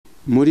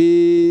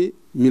muri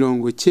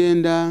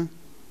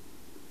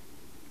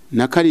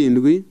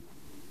 1997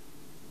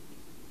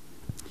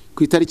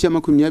 ku itariki ya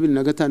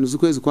 25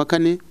 z'ukwezi kwa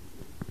kane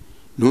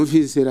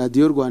numvise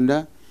Radio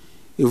Rwanda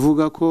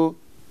ivuga ko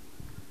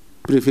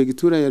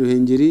prefecture ya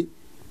Ruhengeri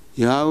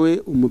yawe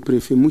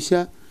umuprefe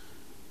mushya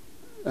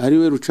ari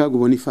we Rucagu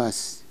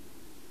Boniface.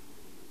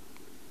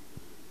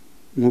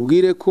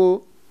 Mubwire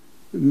ko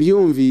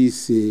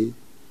mbyumvise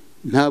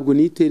ntabwo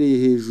nitereye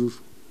hejuru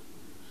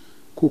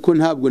kuko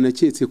ntabwo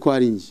naketse ko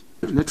ari nje.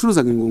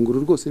 Nacuruzaga ingunguru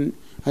rwose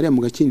hariya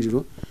mu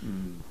Gakinjiro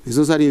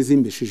nizo zari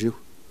nzimbeshijeho.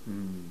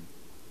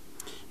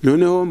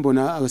 Noneho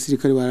mbona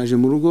abasirikare baraje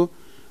mu rugo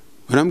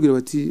barambwira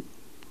bati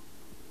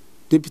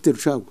Deputy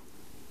Rucagu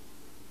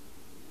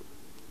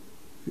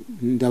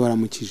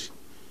ndabaramukije.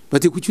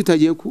 Bati kuki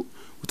utagiye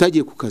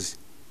ku kazi?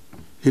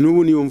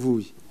 N'ubu niyo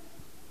mvuye.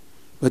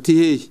 Bati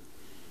hey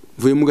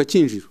mvuye mu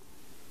Gakinjiro.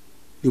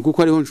 Ni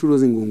kuko ariho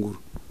ncuruza ingunguru.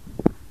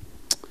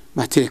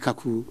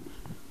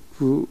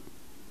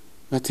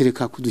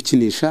 Batereka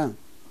kudukinisha.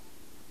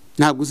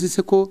 Ntabwo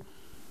uzise ko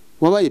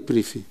wabaye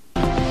prefe.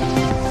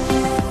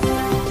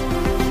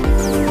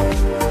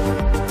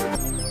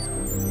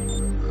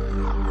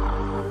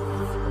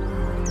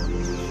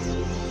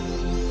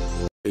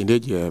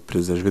 Indege ya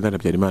Perezida Juvenal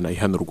Habyarimana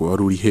ihanurwa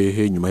wari uri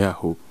hehe nyuma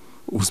yaho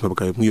ubuzima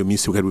bwawe muri iyo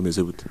minsi bwari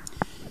bumeze bute?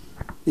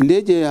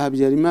 Indege ya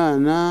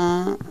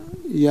Habyarimana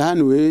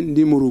yahanuwe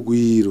ndi mu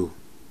Urugwiro.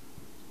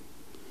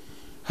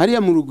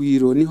 Hariya mu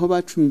Urugwiro niho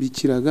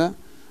bacumbikiraga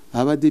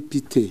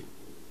abadepite.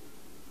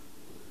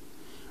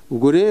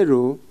 Ubwo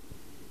rero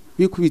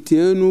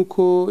bikubitiye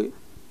nuko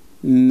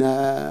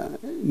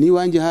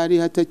niwanjye hari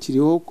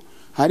hatakiriho,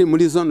 hari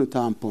muri zone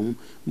tampon,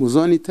 mu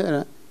zone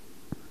itara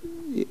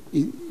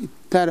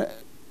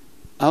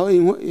aho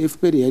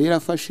FPR yari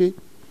yarafashe,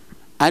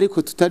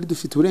 ariko tutari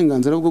dufite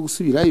uburenganzira bwo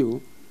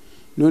gusubirayo.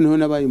 Noneho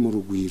nabaye mu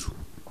Urugwiro.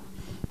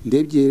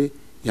 Ndebye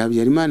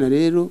Habyarimana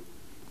rero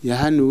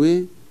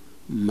yahanuwe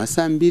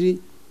masambiri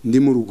ndi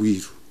mu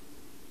Urugwiro.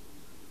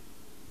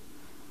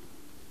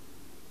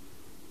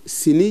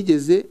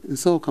 Sinigeze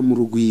nsohoka mu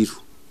Urugwiro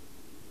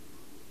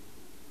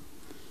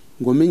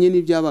ngo menye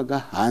n'ibyabaga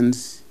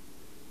hanze,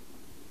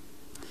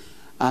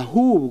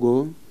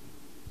 ahubwo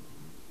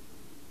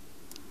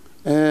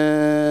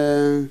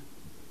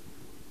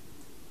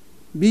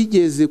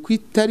bigeze ku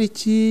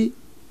itariki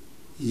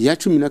ya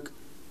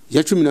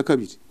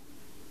 12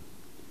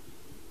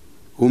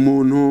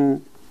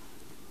 umuntu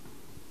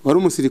wari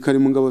umusirikare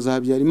mu ngabo za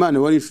Habyarimana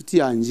wari inshuti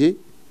yanjye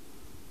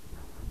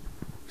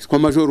kwa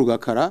Major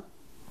Rugakara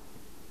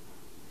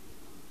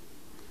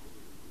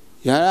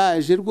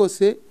yaraje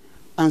rwose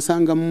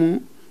ansanga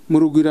mu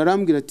Urugwiro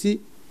arambwira ati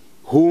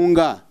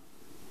hunga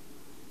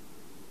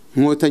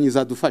Inkotanyi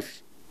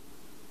zadufashe,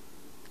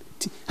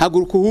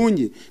 haguruka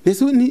uhunge.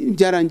 Nese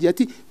byarangiye?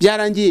 Ati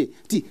byarangiye.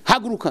 Ati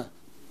haguruka.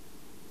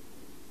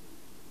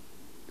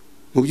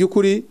 Mu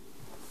byukuri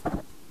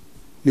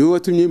niwe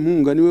watumye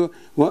impunga, niwe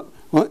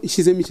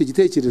ishizemo icyo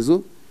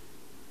gitekerezo,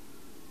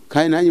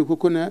 kandi nanjye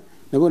kuko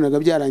nabonaga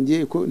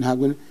byarangiye ko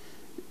ntabwo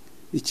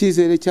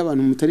icyizere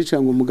cy'abantu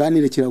mutarica ngo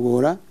muganire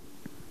kiragora.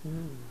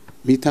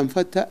 Bita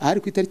mfata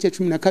ari ku itariki ya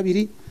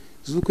 12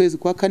 z'ukwezi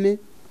kwa kane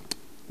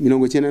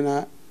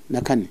 1994.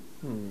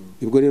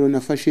 Nibwo rero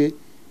nafashe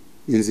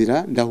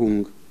inzira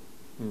ndahunga.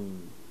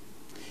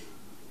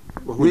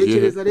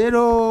 Wekereza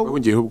rero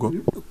wabungiye ubwo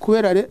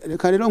kubera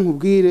reka rero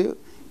nkubwire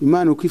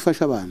Imana uko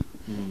ifasha abantu.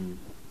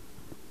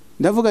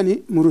 Ndavuga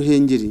ni mu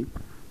Ruhengeri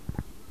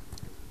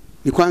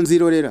ni kwa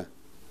Nzirorera.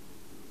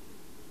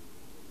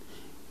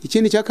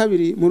 Ikindi cya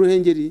kabiri mu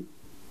Ruhengeri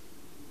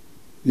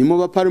ni mu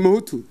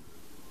Baparmehutu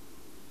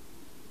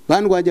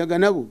bandwajyaga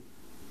nabo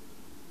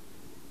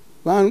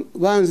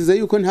banziza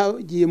yuko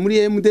ntagiye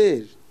muri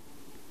MDR.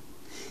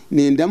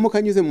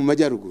 Nindamuka nyuze mu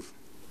majyaruguru,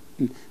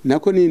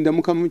 nako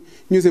nindamuka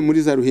nyuze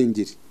muri za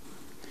Ruhengeri,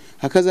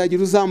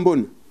 hakazagira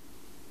uzambona.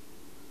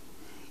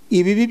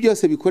 Ibibi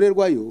byose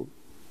bikorerwayo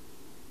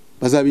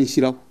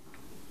bazabinshyiraho,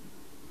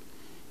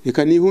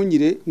 reka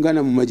nihungire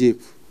ngana mu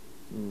majyepfo.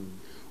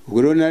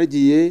 Ubwo rero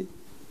naragiye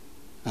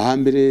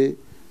ahambere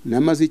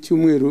namaze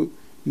icyumweru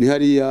ni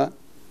hariya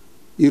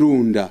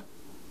Irunda.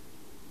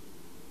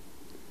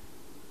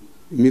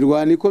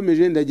 Imirwano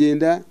ikomeje,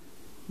 ndagenda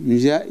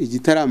njya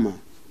Igitarama.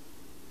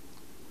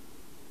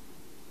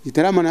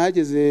 Igitarama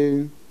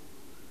nahageze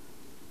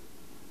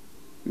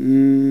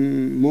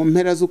mu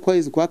mpera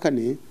z'ukwezi kwa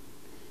kane.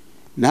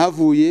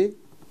 Nahavuye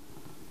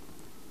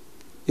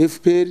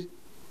FPR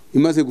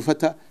imaze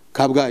gufata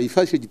Kabgayi,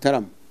 ifashe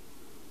Igitarama.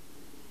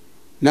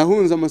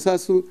 Nahunze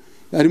amasasu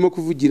arimo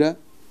kuvugira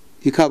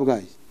i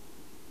Kabgayi.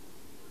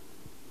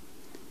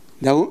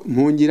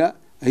 Mpungira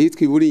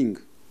ahitwa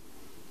Buringa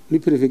muri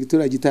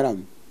prefecture ya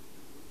Gitarama.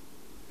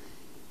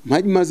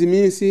 Maze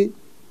iminsi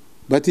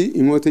bati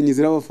Inkotanyi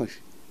zirabafashe.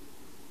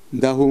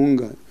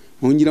 Ndahunga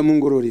mpungira mu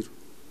Ngororero.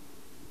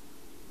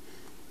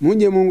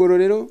 Mungiye mu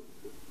Ngororero,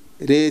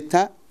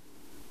 leta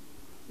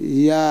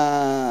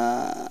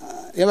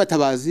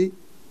y'abatabazi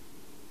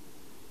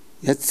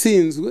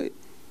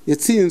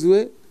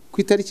yatsinzwe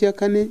ku itariki ya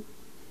 4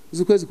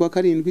 z'ukwezi kwa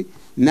 7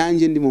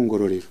 nanjye ndi mu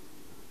ngororero.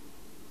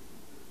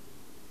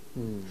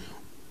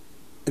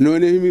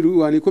 Noneho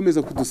imirwano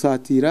ikomeza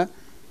kudusatira,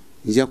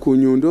 njya ku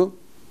Nyundo,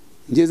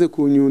 ngeze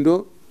ku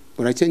Nyundo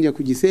uracyajya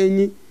ku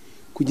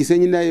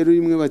Gisenyi nayo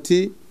rimwe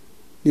bati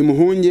ni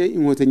muhunge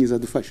inkotanyi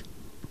zadufasha.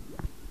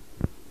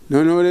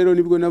 Noneho rero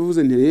nibwo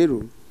navuze nti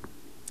rero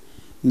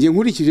ngiye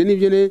nkurikije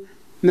nibyo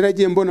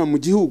naragiye mbona mu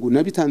gihugu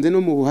nabitanze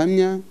no mu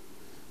buhamya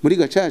muri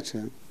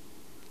Gacaca,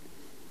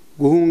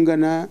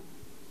 guhungana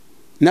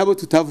nabo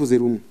tutavuze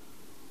rumwe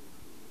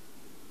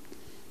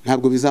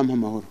ntabwo bizampa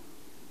amahoro.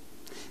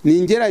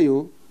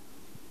 Ningerayo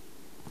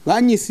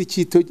banyise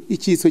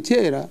ikiso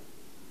kera,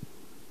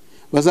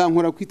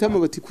 bazankora kwitama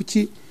bati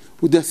kuki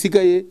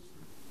udasigaye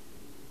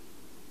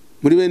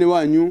muri bene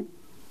wanyu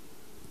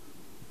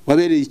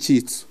wabereye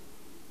icyitso,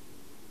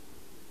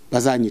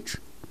 bazanyica.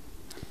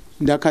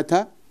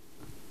 Ndakata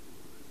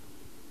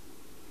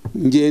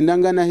ngenda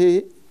ngana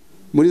he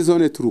muri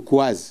zone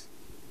Turukwazi,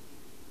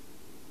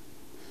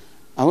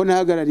 aho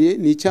nahagarariye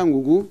ni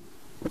Cyangugu,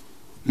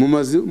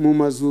 mu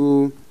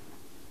mazu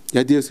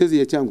ya diocese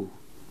ya Cyangugu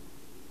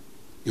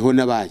niho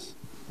nabaye.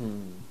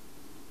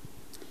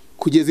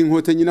 Kugeza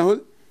inkotanyi naho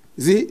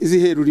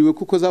ziheruriwe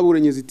kuko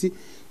zaburanye ziti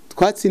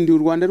twatsindiye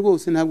u Rwanda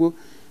rwose,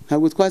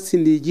 ntabwo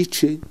twatsindiye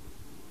igice,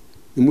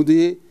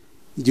 nimuduhe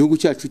igihugu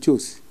cyacu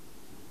cyose.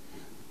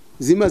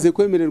 Zimaze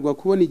kwemererwa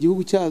kubona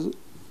igihugu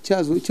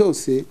cyazo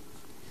cyose,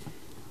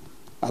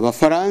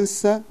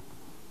 Abafaransa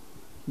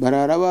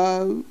barara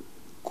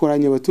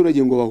bakoranya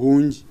abaturage ngo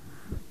bahunge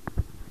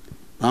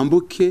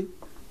bambuke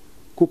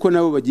kuko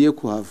nabo bagiye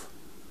kuhava.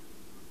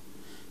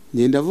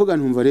 Ngenda avuga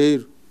ntumva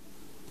rero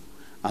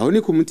aho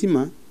ni ku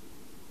mutima,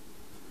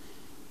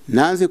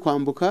 naze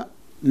kwambuka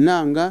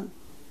nanga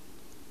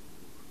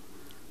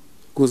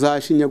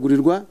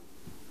kuzashinyagurirwa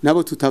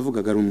nabo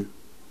tutavugaga rumwe.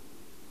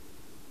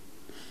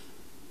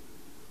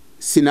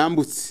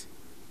 Sinambutse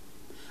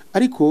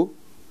ariko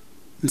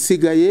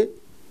nsigaye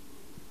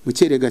mu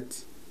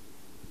Cyeregati.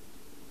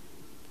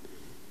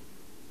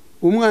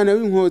 Umwana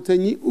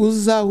w'inkotanyi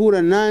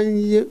uzahura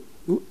nanjye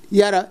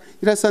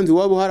yarasanze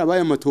wabo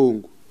harabaye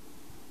amatongo,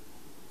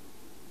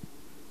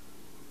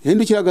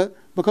 yendukiraga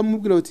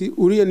bakamubwira bati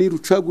uriya ni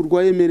Rucagu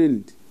rwa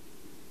Emerende,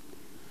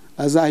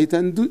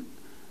 azahita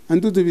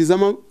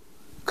andudubizamo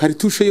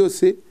karitushe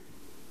yose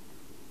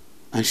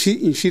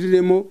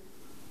inshiriremo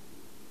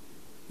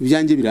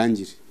ibyanjye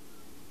birangire.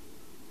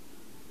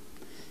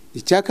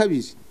 Icya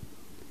kabiri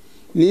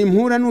ni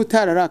impura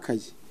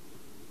n'utararakaye,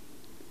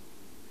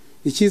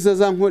 ikiza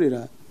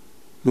zankorera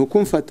no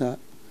kumfata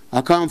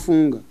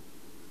akamfunga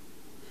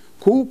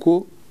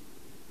kuko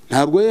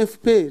ntabwo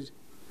FPR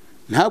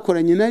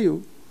ntakoranye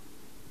nayo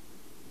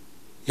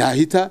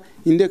yahita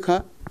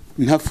indeka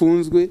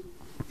ntafunzwe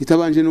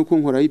itabanje no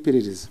kunkora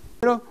iperereza.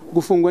 Rero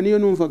gufungwa niyo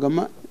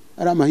numvaga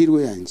ari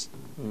amahirwe yanjye.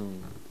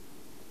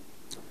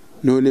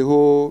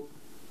 Noneho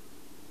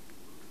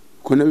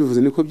ko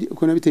nabivuze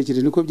ko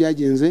nabitekereje niko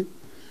byagenze.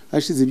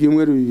 Hashize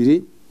ibyumweru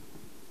 2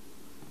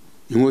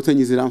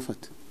 inkotanyi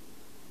ziramfata,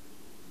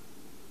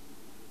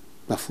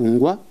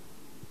 bafungwa,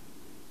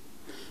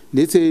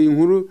 ndetse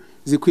inkuru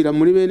zikwira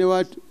muri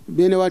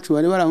bene wacu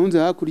bari barahunze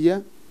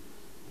hakurya,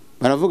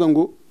 baravuga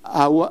ngo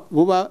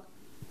boba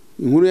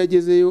inkuru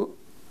yagezeyo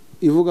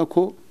ivuga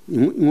ko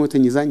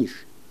inkotanyi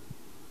zanyishe.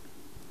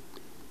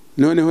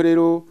 Noneho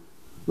rero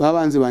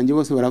babanze banje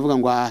bose baravuga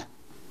ngo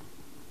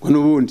ngo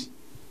nubundi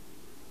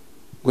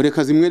ngo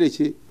reka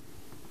zimwereke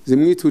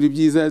zimwitura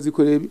ibyiza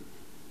zikoreye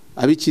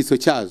abicitso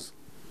cyazo,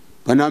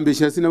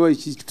 banambeshyira sinabaye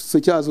icyitso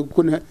cyazo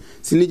kuko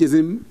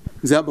sinigeze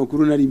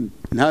nzamakuru narimo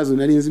ntazo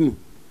nari nzimo.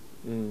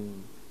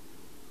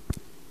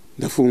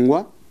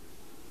 Ndafungwa,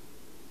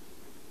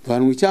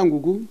 vanwa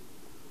Cyangugu,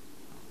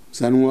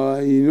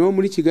 sanwa ino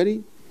muri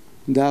Kigali,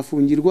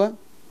 ndafungirwa,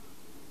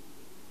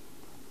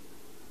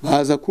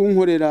 baza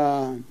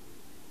kunkorera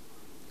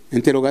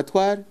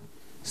interrogatoire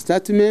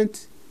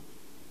statement,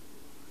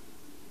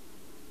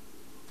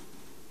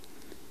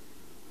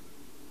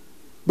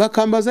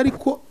 bakambaza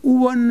ariko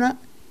ubona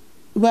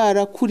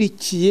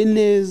barakurikiye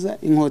neza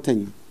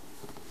inkotanyi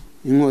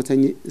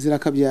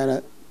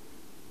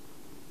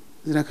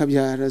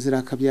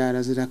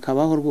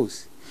zirakabaho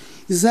rwose.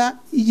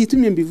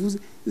 Igitumye mbivuze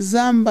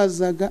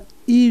zambazaga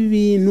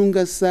ibintu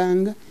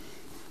ngasanga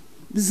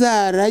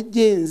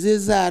zaragenze,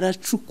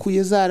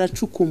 zaracukuye,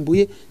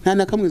 zaracukumbuye, nta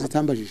na kamwe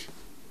zitambajije.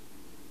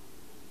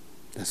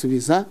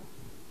 Ndasubiza,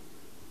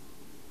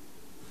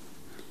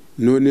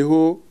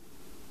 noneho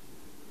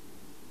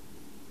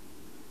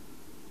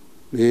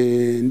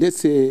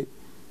ndetse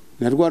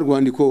na rwa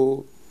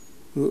rwandiko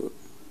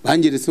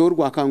bangeretseho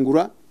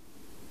rwakangura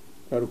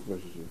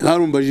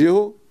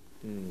barumbajijeho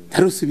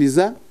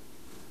ndarusubiza.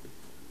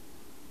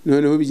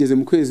 Noneho bigeze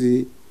mu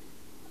kwezi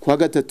kwa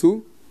 3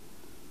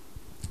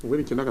 ubwo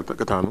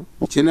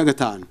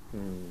 95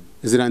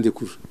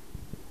 zirandikura,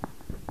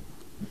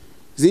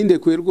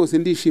 zindekuye rwose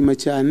ndishima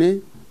cyane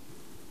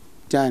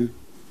cyane.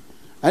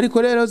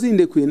 Ariko rero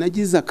zindekuye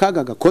nagize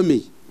akaga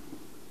gakomeye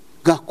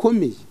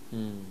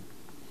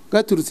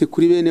gaturutse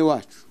kuri bene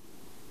wacu.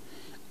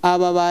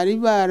 aba bari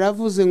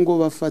baravuze ngo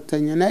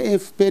bafatanya na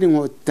FPR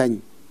Inkotanyi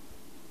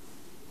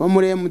bo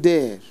muri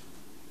MDR,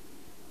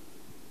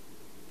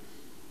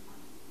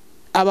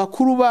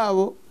 abakuru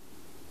babo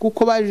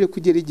kuko baje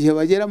kugera igihe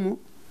bagera mu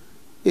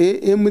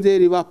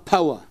MDR ba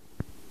power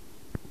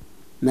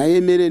na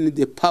MRN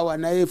de power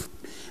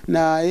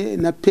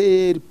na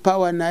PR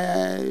power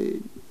na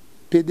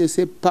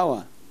PDC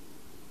power,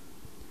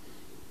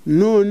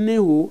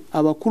 noneho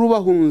abakuru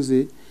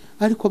bahunze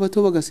ariko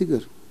abato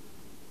bagasigara.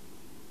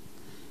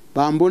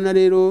 Bambona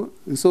rero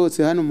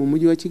nsohotse hano mu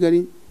mujyi wa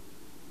Kigali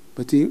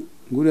bati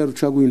nguriya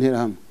Rucagu intera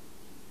hamwe,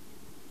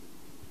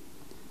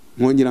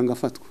 nkongera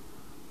ngafatwa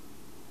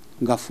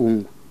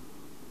ngafungwa,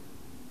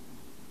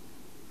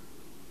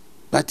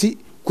 bati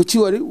kuki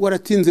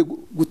waratinze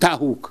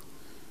gutahuka?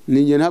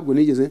 Ninjye ntabwo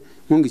nigeze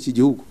nkunga iki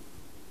gihugu,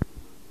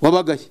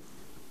 wabagaye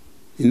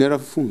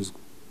inarafunzwe,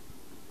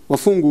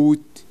 wafunguwe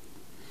ute?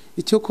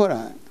 Icyo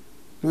kora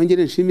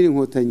nongere nshimire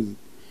Inkotanyi,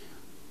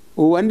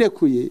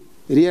 uwandekuye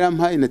yari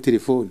Yampaye na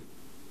telefone.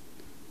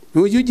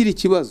 Ntujye ugira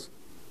ikibazo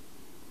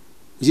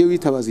uje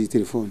witabaza iyi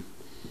telefone.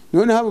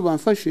 None habo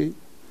bamfashe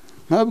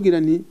nkababwira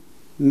nti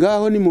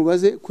ngaho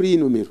nimubaze kuri iyi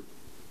nomero,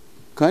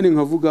 kandi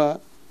nkavuga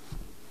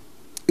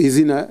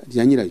izina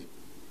rya nyirayo.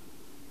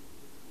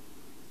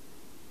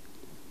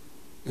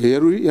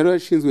 Yari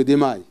ashinzwe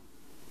demaye.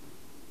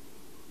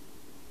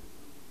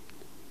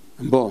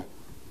 Bon,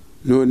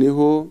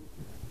 noneho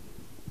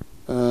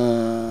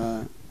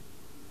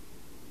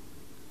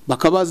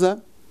bakabaza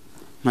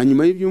nka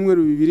nyuma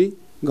y'ibyumweru 2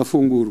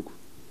 ngafungurwa.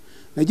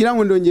 Nagira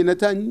ngo ndonge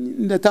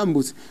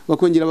ndatambutse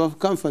bakongera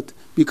bakamfata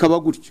bikaba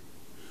gutyo.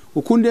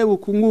 Ukundeba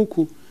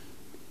ukunguku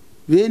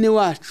bene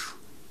wacu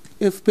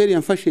FPR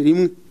yamfashe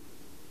rimwe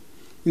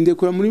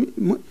indekura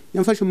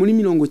yamfashe muri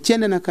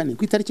 94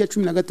 ku itariki ya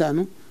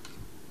 15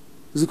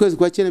 z'ukwezi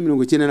kwa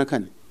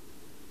 94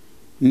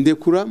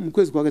 ndekura mu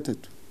kwezi kwa 3.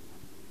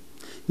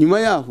 Nyuma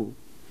yaho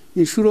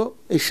inshuro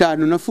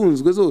 5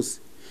 nafunzwe zose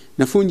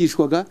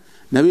nafungishwaga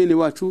na bene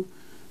wacu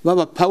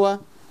baba power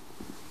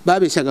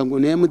babeshyaga ngo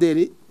ne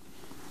MDR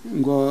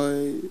ngo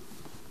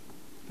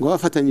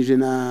bafatanyije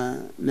na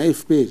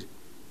FPR,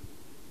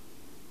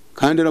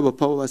 kandi aba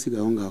power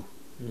basigaho ngaho.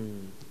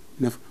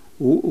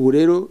 Ubu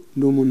rero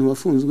ndi umuntu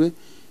wafunzwe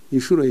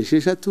inshuro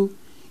 6.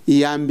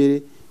 Iya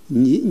mbere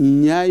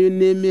nyayo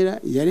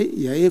nemera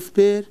ya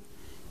FPR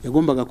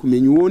yagombaga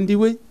kumenya uwo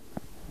ndiwe.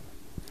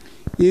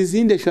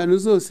 Izindi 5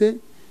 zose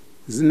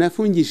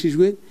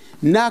zinafungishijwe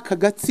n'aka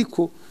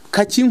gatsiko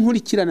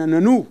kakinkurikirana na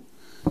n'ubu.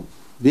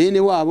 Bene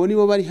wabo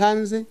nibo bari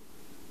hanze,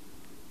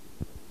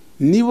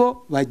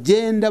 nibo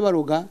bagenda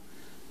baroga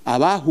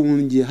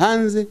abahungiye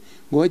hanze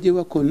ngo bajye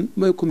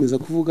bakomeza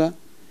kuvuga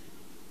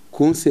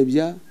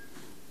kunsebya,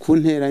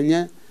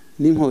 kunteranya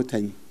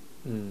n'Inkotanyi,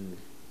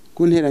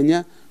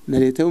 kunteranya na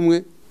leta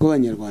y'ubumwe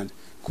bw'Abanyarwanda,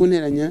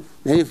 kunteranya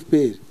na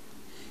FPR.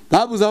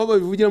 Babuze aho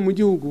babivugira mu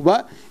gihugu,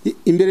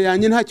 imbere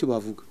yanjye ntacyo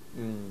bavuga.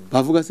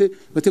 Bavuga se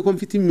bate ko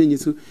mfite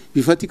ibimenyetso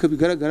bifatika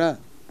bigaragara,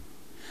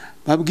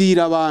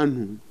 babwira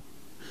abantu.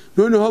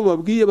 Noneho abo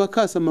babwiye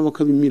bakasama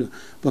bakabimira,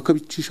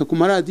 bakabicisha ku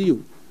maradiyo,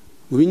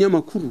 mu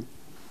binyamakuru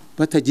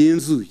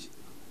batagenzuye.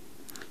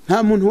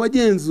 Nta muntu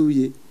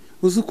wagenzuye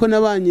uzi uko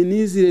nabanye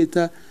n'izi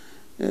leta,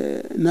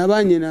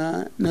 nabanye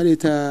na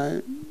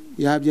leta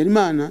ya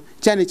Habyarimana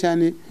cyane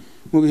cyane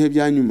mu bihe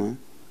bya nyuma.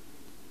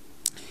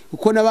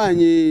 Uko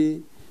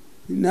nabanye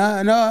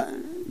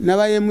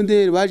n'aba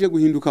MDR baje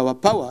guhinduka aba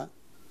power,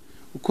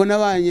 uko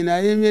nabanye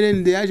na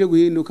MRN yaje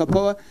guhinduka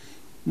power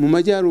mu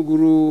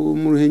majyaruguru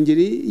mu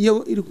Ruhengeri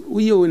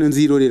uyowe na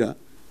Nzirorera,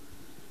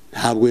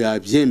 ntabwo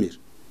yabyemera.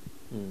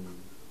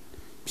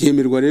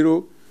 Byemerwa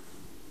rero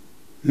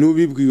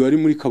n'ubibwiwe ari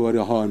muri kabari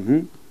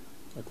ahantu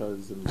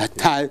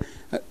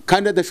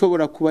kandi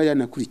adashobora kuba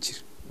yanakurikira.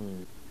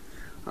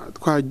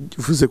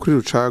 Twavuze kuri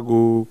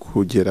Rucagu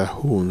kugera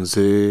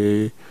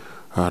hunze,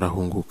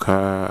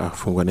 arahunguka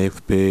afungwa na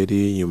FPR,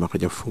 nyuma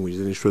akajya afungwa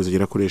inshuro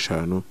zigera kuri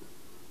 5.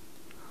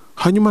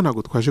 Hanyuma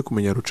ntago twaje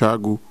kumenya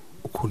Rucagu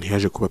ukuntu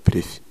yaje kuba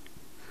prefe,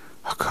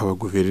 akaba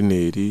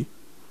guverineri,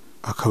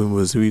 akaba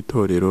umuyobozi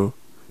w'itorero,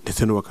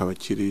 ndetse n'ubu akaba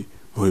akiri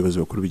mu bayobozi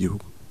bakuru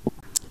b'igihugu.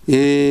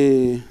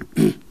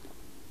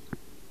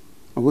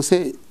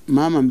 Ubuse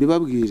mama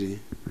mbibabwire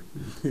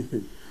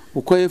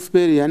uko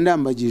FPR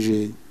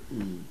yandambagije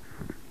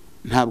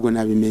ntabwo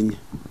nabimenya.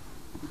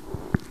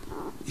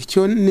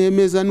 Icyo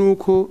nemeza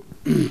nuko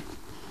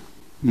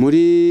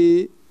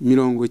muri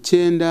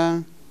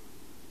 97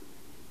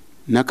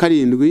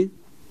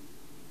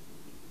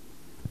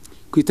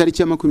 ku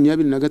itariki ya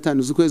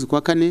 25 z'ukwezi kwa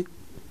 4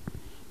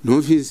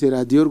 numvise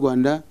Radio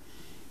Rwanda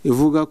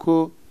ivuga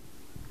ko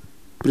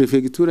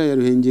prefecture ya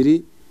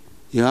Ruhengeri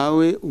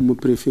yahawe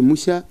umuprefe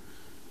mushya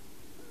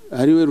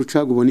ariwe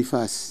Rucagu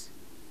Boniface.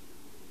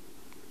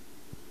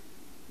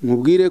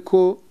 Mubwire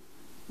ko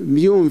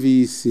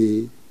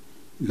mbyumvise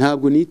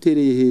ntabwo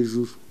nitereye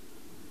hejuru,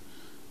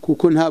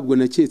 kuko ntabwo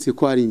naketse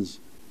ko ari nje,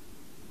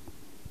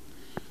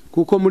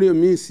 kuko muri iyo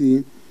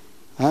minsi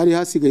hari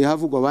hasigaye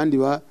havugwa abandi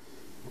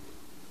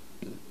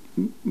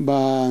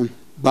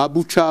ba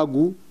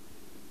Rucagu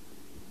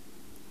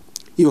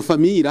iyo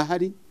famiye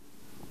irahari.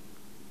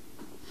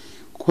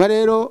 Kwa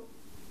rero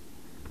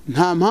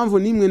nta mpamvu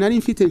nimwe nari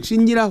mfite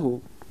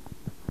nshingiraho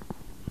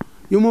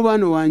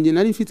y'umubano wanjye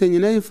nari mfitanye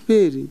na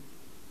FPR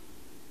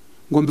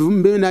ngo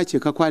mbe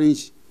nakeka ko ari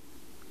iki.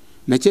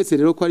 Naketse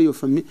rero ko ari iyo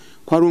famiye,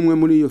 ko ari umwe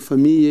muri iyo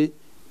famiye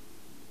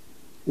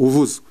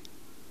uvuzwe.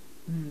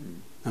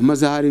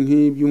 Amaze hari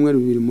nk'ibyumweru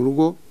bibiri mu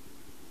rugo,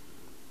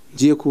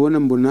 ngiye kubona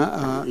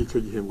mbona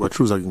icyo gihe ngo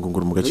wacuruzaga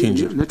ingunguru mu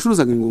gakinjiro.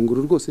 Nacuruzaga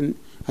ingunguru rwose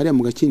hariya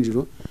mu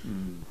gakinjiro,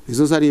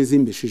 izo zari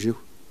nzimbeshijeho.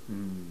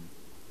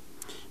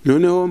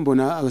 Noneho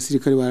mbona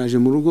abasirikare baraje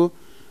mu rugo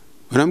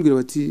barambwira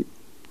bati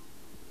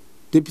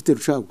Depite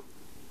Rucagu,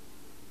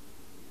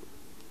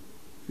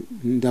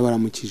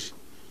 ndabaramukije.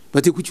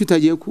 Bati kuki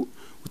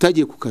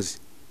utagiye ku kazi?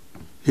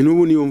 Nti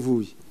n'ubu niyo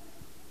mvuye.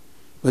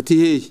 Bati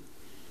hehe?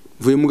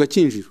 Mvuye mu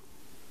gakinjiro.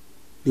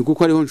 Ni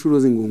kuko ariho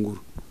ncuruza ingunguru.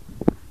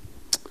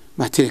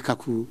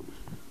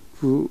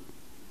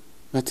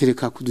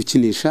 Batereka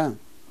kudukinisha.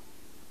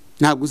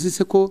 Ntabwo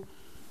uzise ko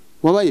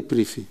wabaye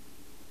prefe.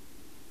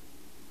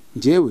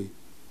 Njyewe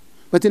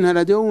bati nta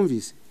radio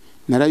wumvise?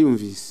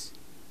 Narayumvise.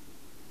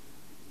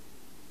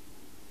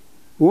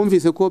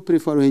 Wumvise ko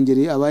prefe wa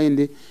Ruhengeri abaye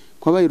nde?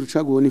 Ko abaye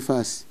Rucagu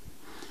Boniface.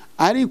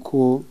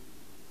 Ariko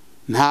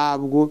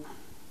ntabwo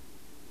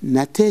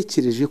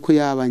natekereje ko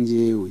yaba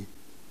njyewe.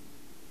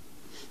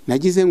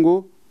 Nagize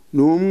ngo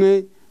ni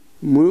umwe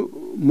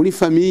muri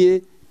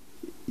famiye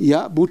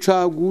ya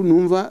Rucagu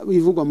numva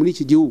bivugwa muri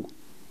iki gihugu.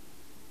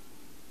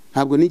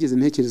 Ntabwo nigeze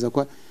ntekereza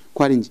ko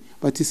ari njye.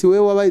 Bati si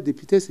wewe wabaye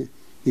depite se?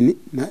 Ni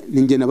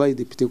njye nabaye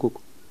depite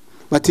koko.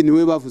 Bati ni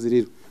wewe bavuze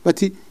rero.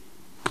 Bati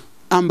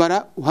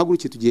ambara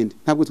uhaguruke tugende,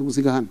 ntabwo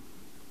tugusiga hano.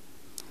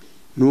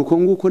 Nuko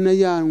nguko na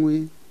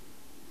Yahanuwe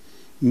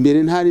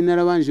mbere ntari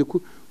narabanje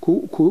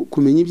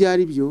kumenya ibyo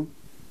ari byo.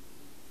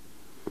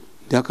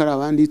 Ndakara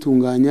abandi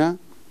itunganya,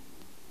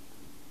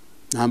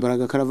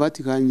 nambaraga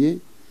karavati kanjye,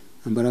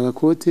 nambaraga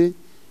kote,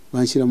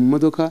 banshyira mu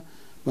modoka,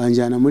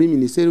 banjyana muri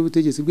Minisiteri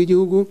y'Ubutegetsi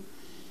bw'Igihugu.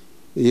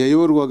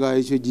 Yayoborwaga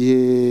icyo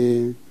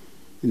gihe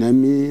na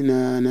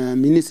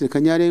Minisitiri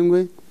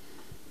Kanyarengwe.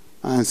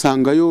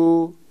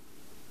 Ansangayo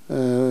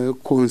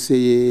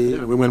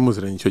konseye. Mwari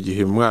muziranye icyo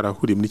gihe,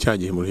 mwarahuriye muri cya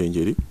gihe mu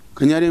Ruhengeri?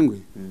 Kanyarengwe.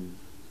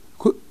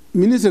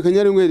 Minisitiri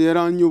Kanyarengwe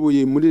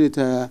yaranyubuye muri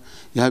leta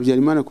ya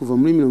Habyarimana kuva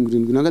muri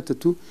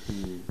 1973.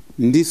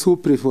 Ndi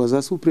sous-préfet wa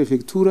za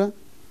sous-préfecture.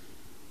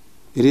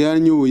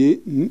 Yaranyubuye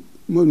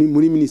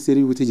muri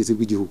Minisiteri y'Ubutegetsi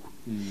bw'Igihugu.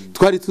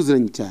 Twari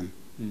tuziranye cyane.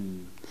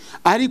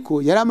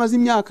 Ariko yari amaze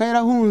imyaka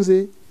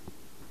yarahunze.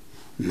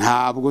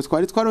 Ntabwo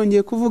twari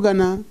twarongeye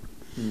kuvugana.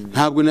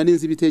 Ntabwo nari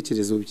nzi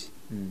ibitekerezo bye.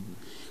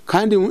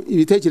 Kandi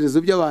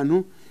ibitekerezo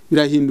by'abantu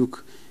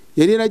birahinduka.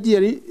 Yari yaragiye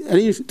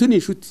ari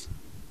inshuti.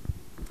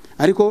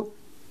 Ariko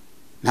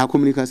nta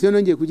communication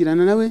nongeye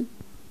kugirana nawe,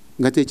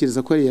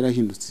 ngatekereza ko yari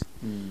yarahindutse.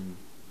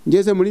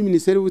 Ngeze muri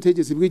Minisiteri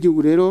y'Ubutegetsi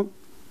bw'Igihugu rero,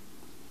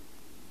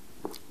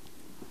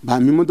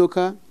 bampa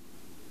imodoka,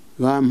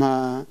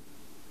 bampa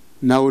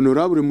na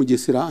Honorable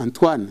Mugesera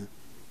Antoine.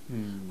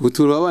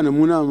 Utura abana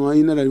mu nama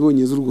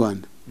y'inararibonye z'u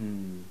Rwanda.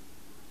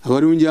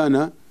 Abari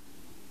unjyana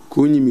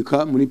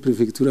kunyimika muri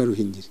prefecture ya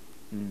Ruhengeri.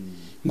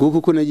 Ngo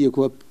kuko nagiye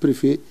kuba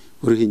prefe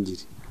wa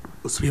Ruhengeri.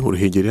 Usubiye mu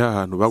Ruhengeri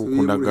ahantu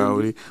bagukundaga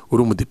uri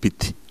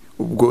umudepite.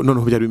 Ubwo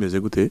noneho byari bimeze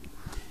gute?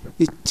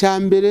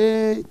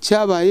 Icyambere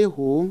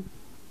cyabayeho,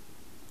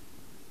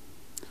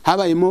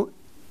 habayemo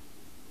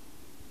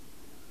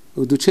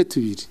uduce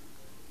tubiri.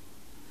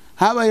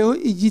 Habayeho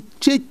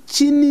igice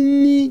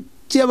kinini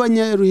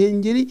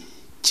cy'abanyaruhengeri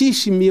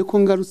cyishimiye ko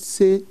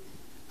ngarutse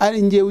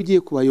ari ngiye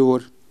ugiye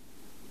kubayobora,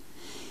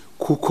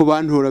 kuko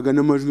bantoraga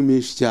n'amajwi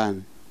menshi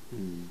cyane.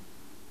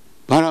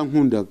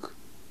 Barankundaga,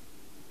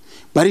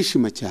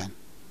 barishima cyane.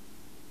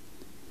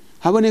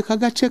 Haboneka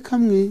agace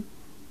kamwe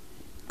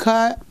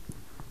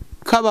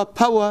kaba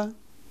power,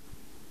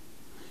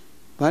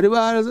 bari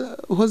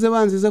bahoze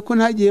banziza ko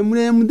ntagiye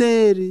muri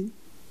MDR.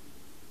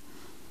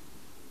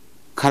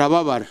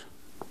 Karababara,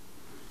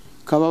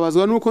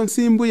 kababazwa nuko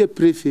nsimbuye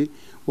prefe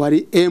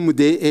wari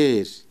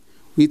MDR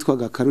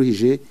witwaga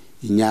Karuhije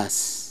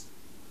Inyasi.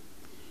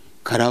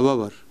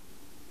 Karababara.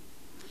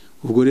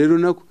 Ubwo rero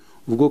nako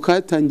ubwo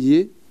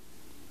katangiye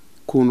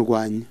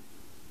kundwanya,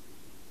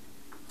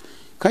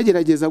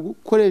 kagerageza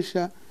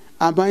gukoresha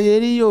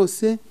amayeri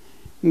yose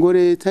ngo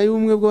leta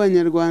y'ubumwe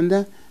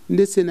bw'Abanyarwanda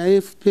ndetse na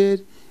FPR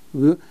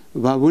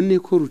babone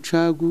ko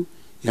Rucagu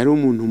yari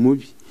umuntu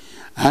mubi,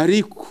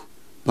 ariko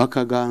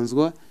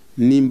bakaganzwa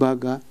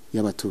n'imbaga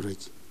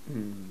y'abaturage.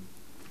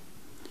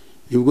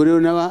 Ubwo rero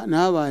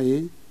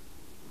nabaye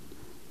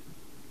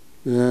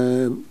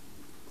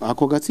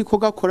ako gatsiko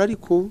gakora,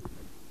 ariko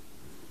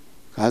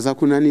kaza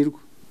kunanirwa.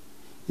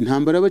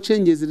 Intambara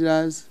y'abacengezi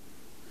iraza.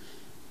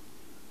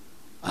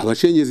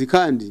 Abacengezi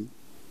kandi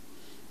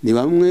ni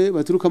bamwe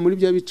baturuka muri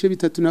bya bice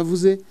bitatu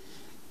navuze: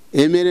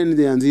 MRND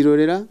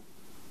yanzirorera,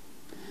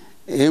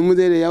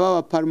 MDR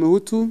y'aba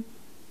Parmehutu,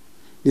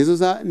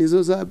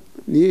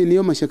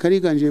 niyo mashyaka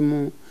riganje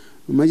mu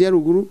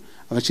majyaruguru.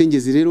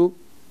 Abacengezi rero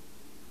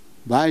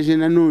baje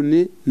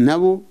nanone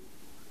nabo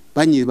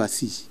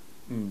banyibasiye.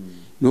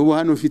 n'ubu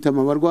hano ufite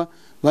amabarwa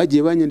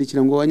bagiye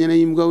banyandikira ngo wanyana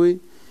y'imbwa we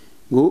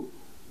ngo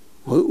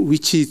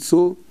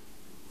wicitso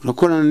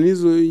urakorana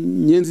n'izo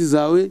nyenzi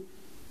zawe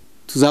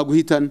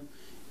tuzaguhitana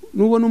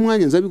nubona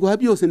umwanya nzabiguha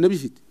byose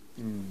ndabifite.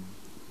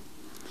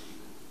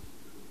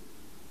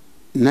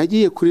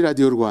 Nagiye kuri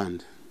Radio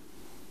Rwanda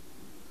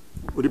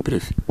uri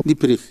prefe ndi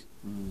prefe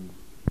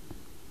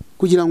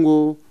kugira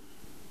ngo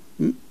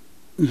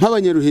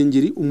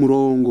nk'abanyaruhengeri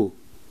umurongo.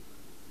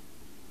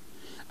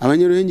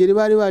 Abanyaruhengeri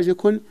bari baje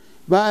ko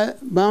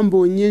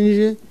bambonye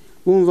nje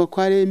bumva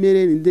ko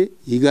aremerende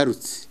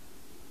yigarutse.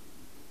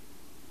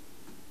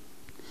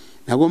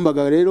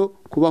 Nagombaga rero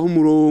kubaho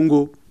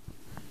umurongo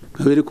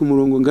kabere ku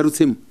murongo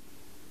ngarutsemo.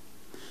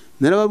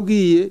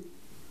 Narababwiye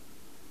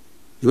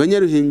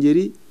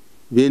Abanyaruhengeri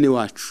bene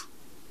wacu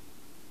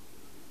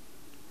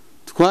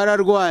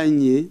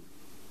twararwanye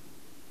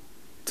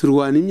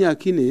turwana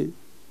imyaka 4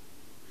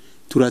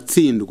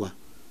 turatsindwa.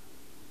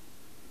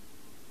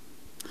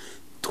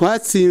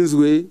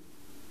 Twatsinzwe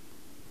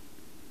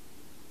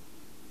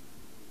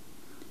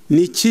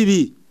ni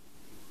kibi,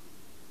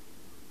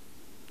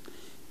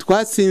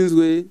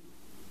 twatsinzwe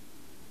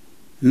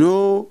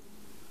no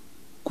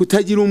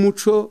kutagira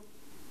umuco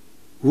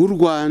w'u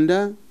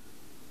Rwanda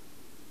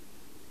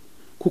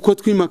kuko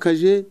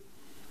twimakaje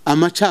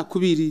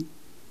amacakubiri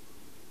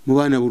mu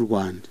bana b'u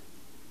Rwanda.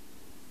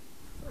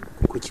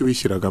 Kuki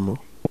wishyiragamo?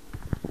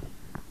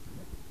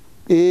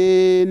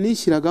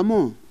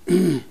 Nishyiragamo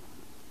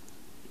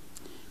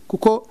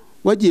kuko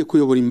wagiye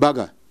kuyobora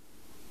imbaga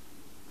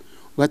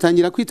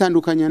ugatangira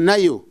kwitandukanya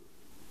nayo,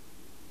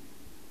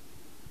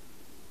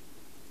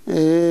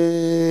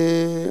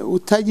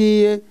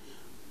 utagiye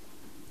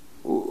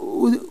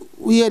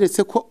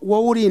uyeretse ko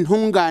wowe uri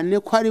intungane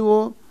ko ari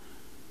bo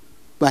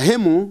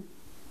bahemu,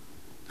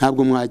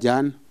 ntabwo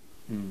mwajyana.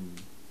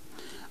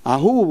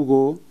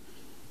 Ahubwo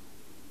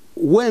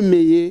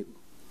wemeye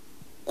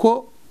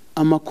ko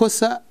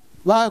amakosa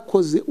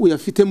bakoze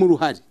uyafitemo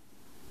uruhare,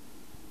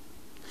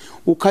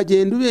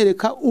 ukagenda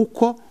ubereka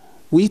uko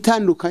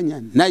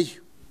witandukanya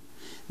nayo,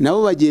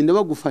 nabo bagenda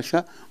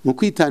bagufasha mu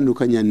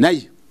kwitandukanya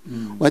nayo.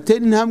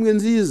 Watera intambwe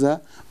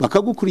nziza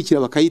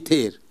bakagukurikira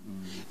bakayitera,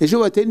 ejo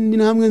watera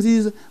intambwe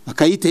nziza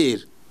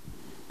bakayitera.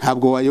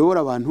 Ntabwo wayobora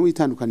abantu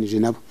witandukanije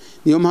nabo.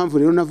 Niyo mpamvu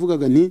rero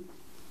navugaga nti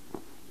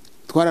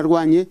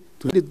twararwanye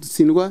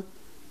dutsindwa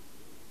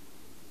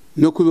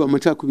no kubiba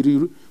amacakubiri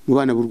mu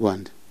bana b'u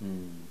Rwanda,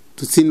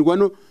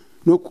 dutsindwa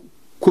no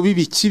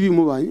kubiba ikibi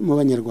mu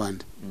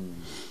Banyarwanda.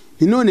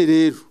 None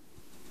rero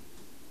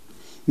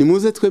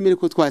nimuze twemere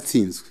ko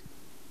twatsinzwe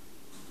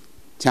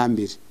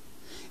cyambere.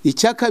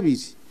 Icya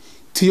kabiri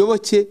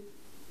tuyoboke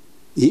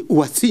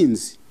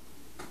uwatsinze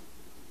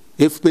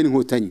FPR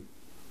Inkotanyi.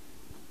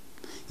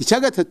 Icya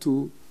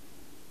gatatu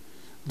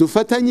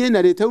dufatanye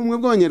na leta y'ubumwe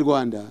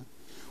bw'Abanyarwanda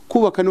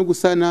kubaka no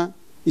gusana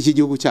iki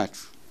gihugu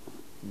cyacu.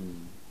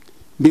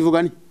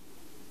 Bivuga ni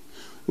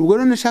ubwo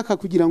rero nashaka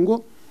kugira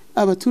ngo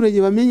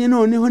abaturage bamenye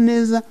noneho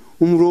neza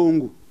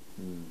umurongo.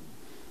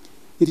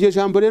 Iryo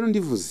jambo rero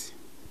ndivuze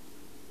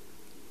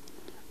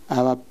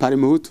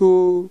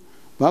abaparemuhutu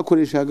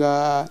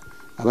bakoreshaga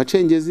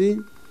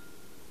abacengezi,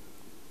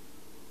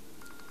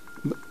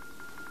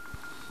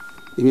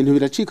 ibintu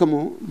biracika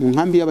mu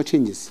nkambi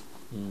y'abacengezi.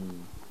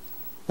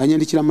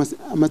 Banyandikira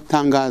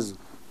amatangazo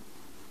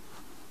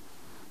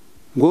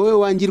ngo wowe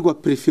wangirwa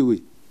prefe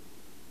we,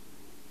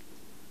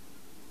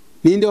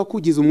 ninde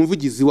wakugize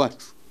umuvugizi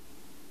wacu?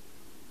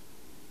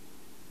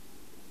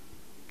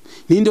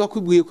 Ninde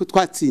wakubwiye ko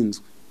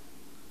twatsinzwe?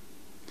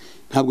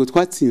 Ntabwo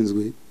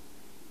twatsinzwe,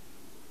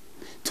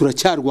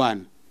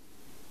 turacyarwana.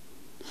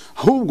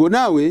 Ahubwo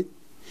nawe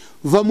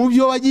va mu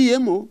byo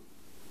wagiyemo,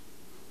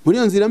 muri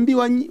iyo nzira mbi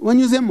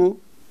wanyuzemo,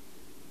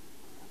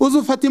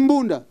 uzufata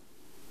imbunda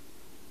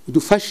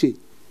udufashe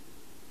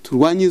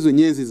turwanye izo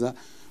nyenzi za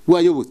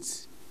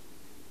wayobotse.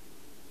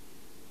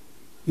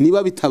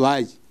 Niba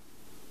bitabaye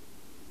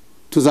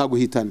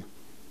tuzaguhitana.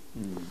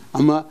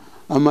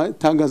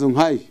 Amatangazo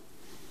nk'ayo,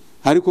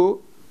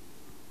 ariko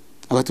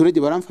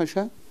abaturage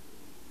baramfasha,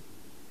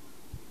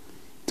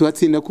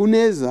 tubatsinda ku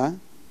neza,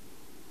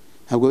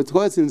 ntabwo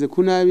twabatsinze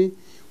ku nabi,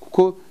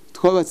 kuko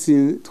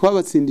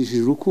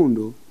twabatsindishije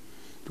urukundo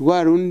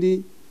rwa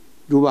rundi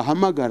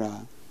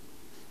rubahamagara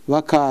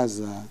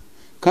bakaza,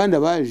 kandi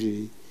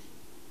abaje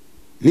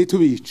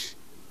ntitubice.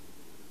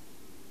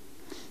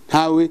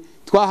 Ntawe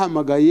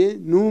twahamagaye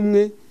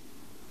n'umwe,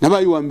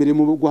 nabaye uwa mbere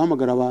mu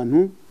guhamagara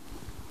abantu,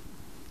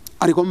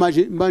 ariko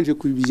mbanje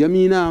kubijyamo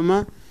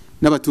inama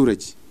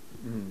n'abaturage.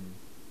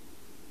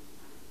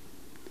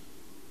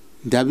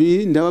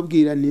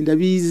 Ndababwira nti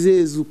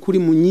ndabizeza ukuri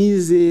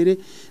munyizere,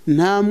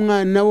 nta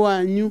mwana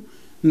wanyu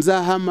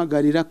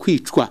nzahamagarira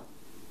kwicwa.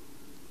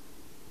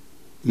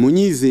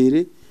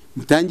 Munyizere,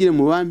 mutangire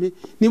mu bampe,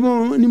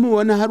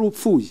 nimubona hari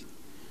upfuye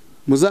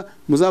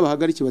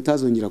muzabahagarike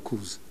batazongera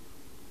kuza.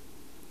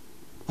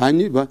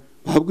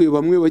 Babwiye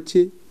bamwe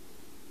bake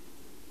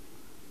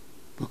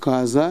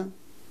bakaza.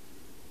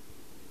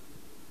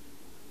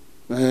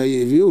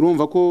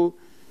 Urumva ko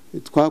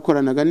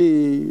twakoranaga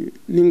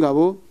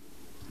n'ingabo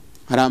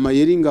hari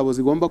amayeri ingabo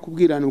zigomba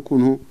kubwirana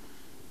ukuntu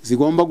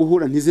zigomba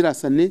guhura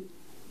ntizirasane.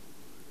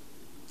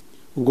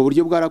 Ubwo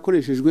buryo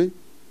bwarakoreshejwe,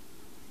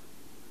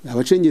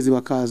 abacengezi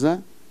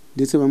bakaza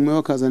ndetse bamwe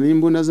bakazana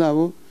n'imbunda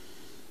zabo,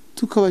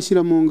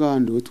 tukabashyira mu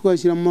ngando,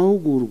 tukabashyira mu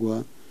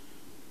mahugurwa,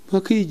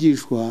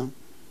 bakigishwa,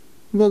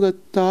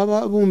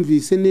 bagataha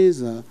bumvise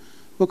neza,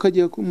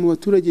 bakajya mu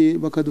baturage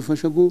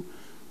bakadufasha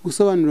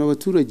gusobanurira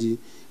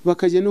abaturage,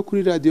 bakajya no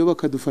kuri radio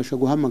bakadufasha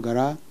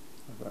guhamagara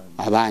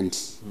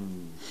abandi.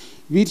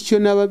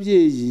 Bityo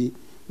n'ababyeyi,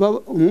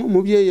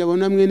 umubyeyi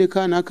yabona mwene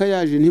kanaka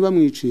yaje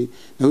ntibamwice,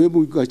 nawe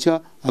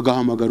bugacya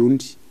agahamagara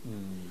undi,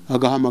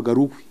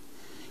 agahamagara uwe.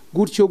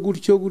 Gutyo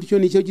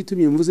nicyo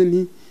gitumye mvuze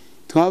nti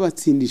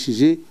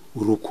twabatsindishije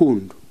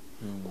urukundo,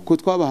 kuko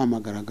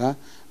twabahamagaraga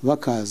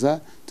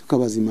bakaza,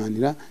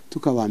 tukabazimanira,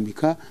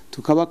 tukabambika,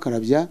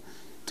 tukabakarabya,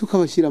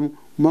 tukabashyira mu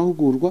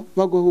mahugurwa,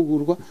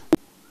 bagahugurwa.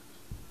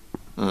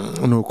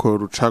 Nuko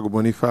Rucagu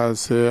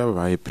Boniface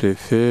abaye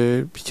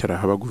prefe, bicara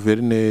haba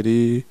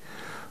guverineri,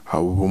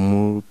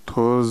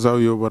 umutoza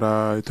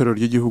uyobora itorero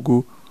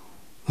ry'igihugu,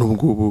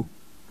 n'ubwo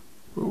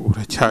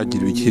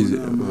uracyagira ibikize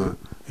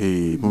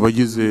mu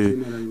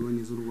bagize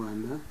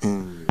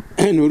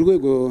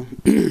n'urwego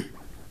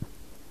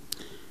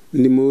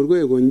ni mu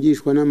rwego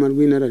ngishwa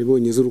n'amarwi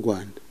n'araribonye z'u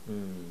Rwanda.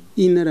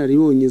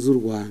 Inararibonye z'u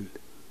Rwanda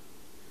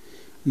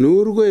ni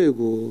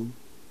urwego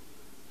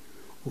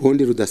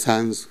ubundi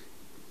rudasanzwe,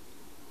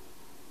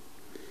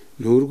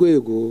 ni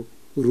urwego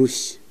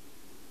rushya.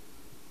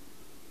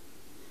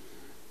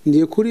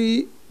 Ngiye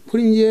kuri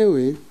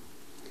njyewe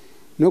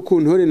no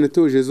ku ntore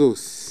natoje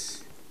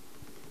zose,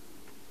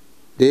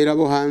 rero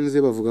abo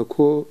hanze bavuga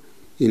ko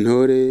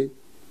intore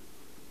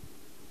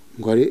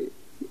ngo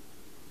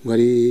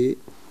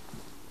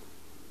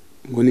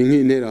ni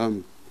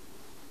nk'interahamwe.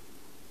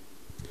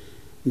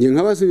 Njye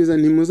nkabasubiza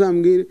nti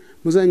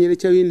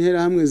muzanyereke aho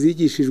interahamwe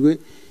zigishijwe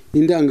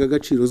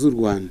indangagaciro z'u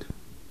Rwanda,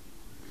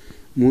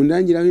 mu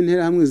ndangira aho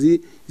interahamwe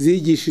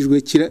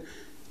zigishijwe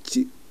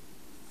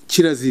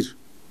kirazira.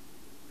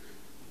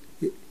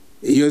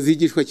 Iyo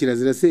zigishwa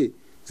kirazira se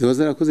ziba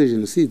zarakoze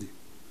jenoside?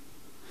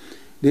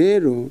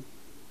 Rero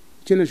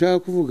icyo nashaka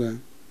kuvuga,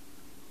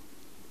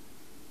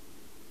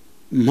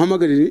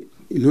 mpamagarira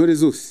intore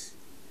zose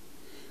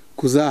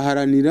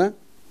kuzaharanira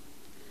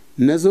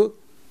nazo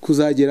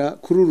kuzagera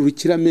kuri uru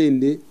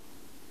rukiramende,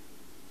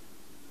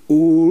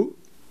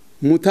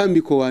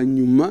 umutambiko wa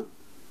nyuma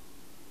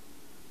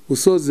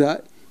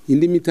usoza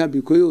indi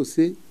mitambiko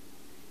yose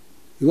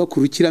iba ku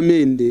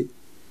rukiramende.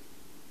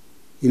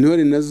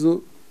 Intore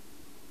nazo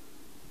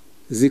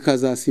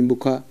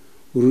zikazasimbuka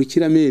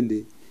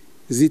urukiramende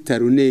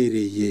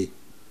zitarunereye.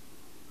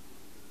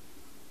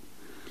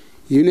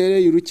 Iyo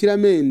unereye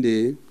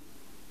urukiramende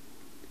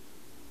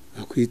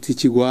bakwita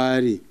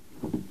ikigwari.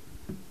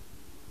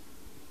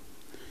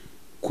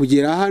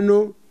 Kugera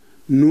hano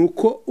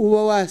nuko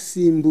uba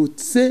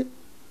wasimbutse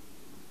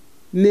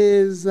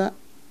neza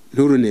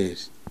nturunere.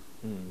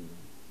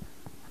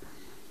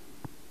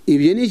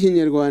 Ibyo ni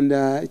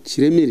ikinyarwanda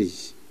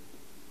kiremereye,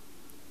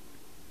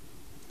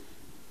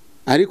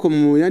 ariko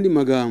mu yandi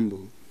magambo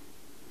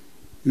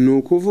ni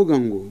ukuvuga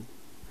ngo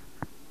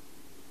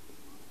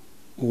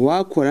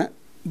wakora,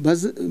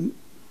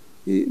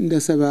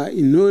 ndasaba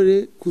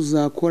intore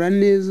kuzakora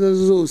neza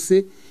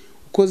zose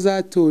uko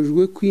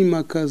zatojwe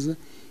kwimakaza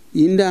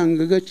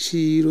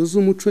indangagaciro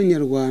z'umuco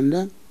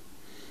nyarwanda,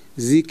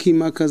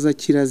 zikimakaza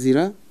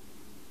kirazira.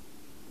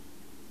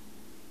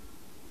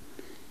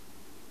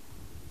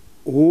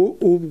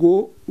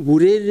 Ubwo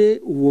burere,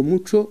 uwo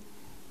muco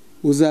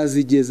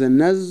uzazigeza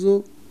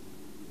nazo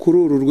kuri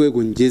uru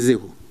rwego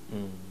ngezeho.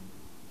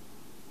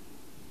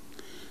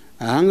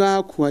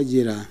 Ahangaha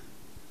kuhagera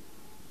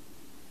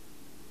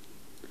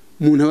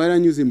umuntu aba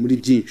yaranyuze muri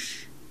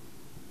byinshi,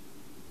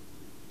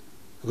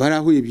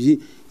 barahuye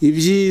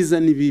ibyiza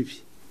n'ibibi.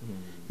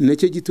 Ni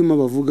nacyo gituma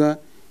bavuga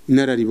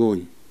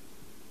inararibonye.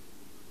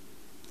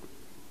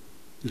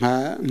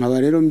 Nkaba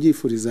rero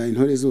mbyifuriza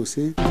intore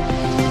zose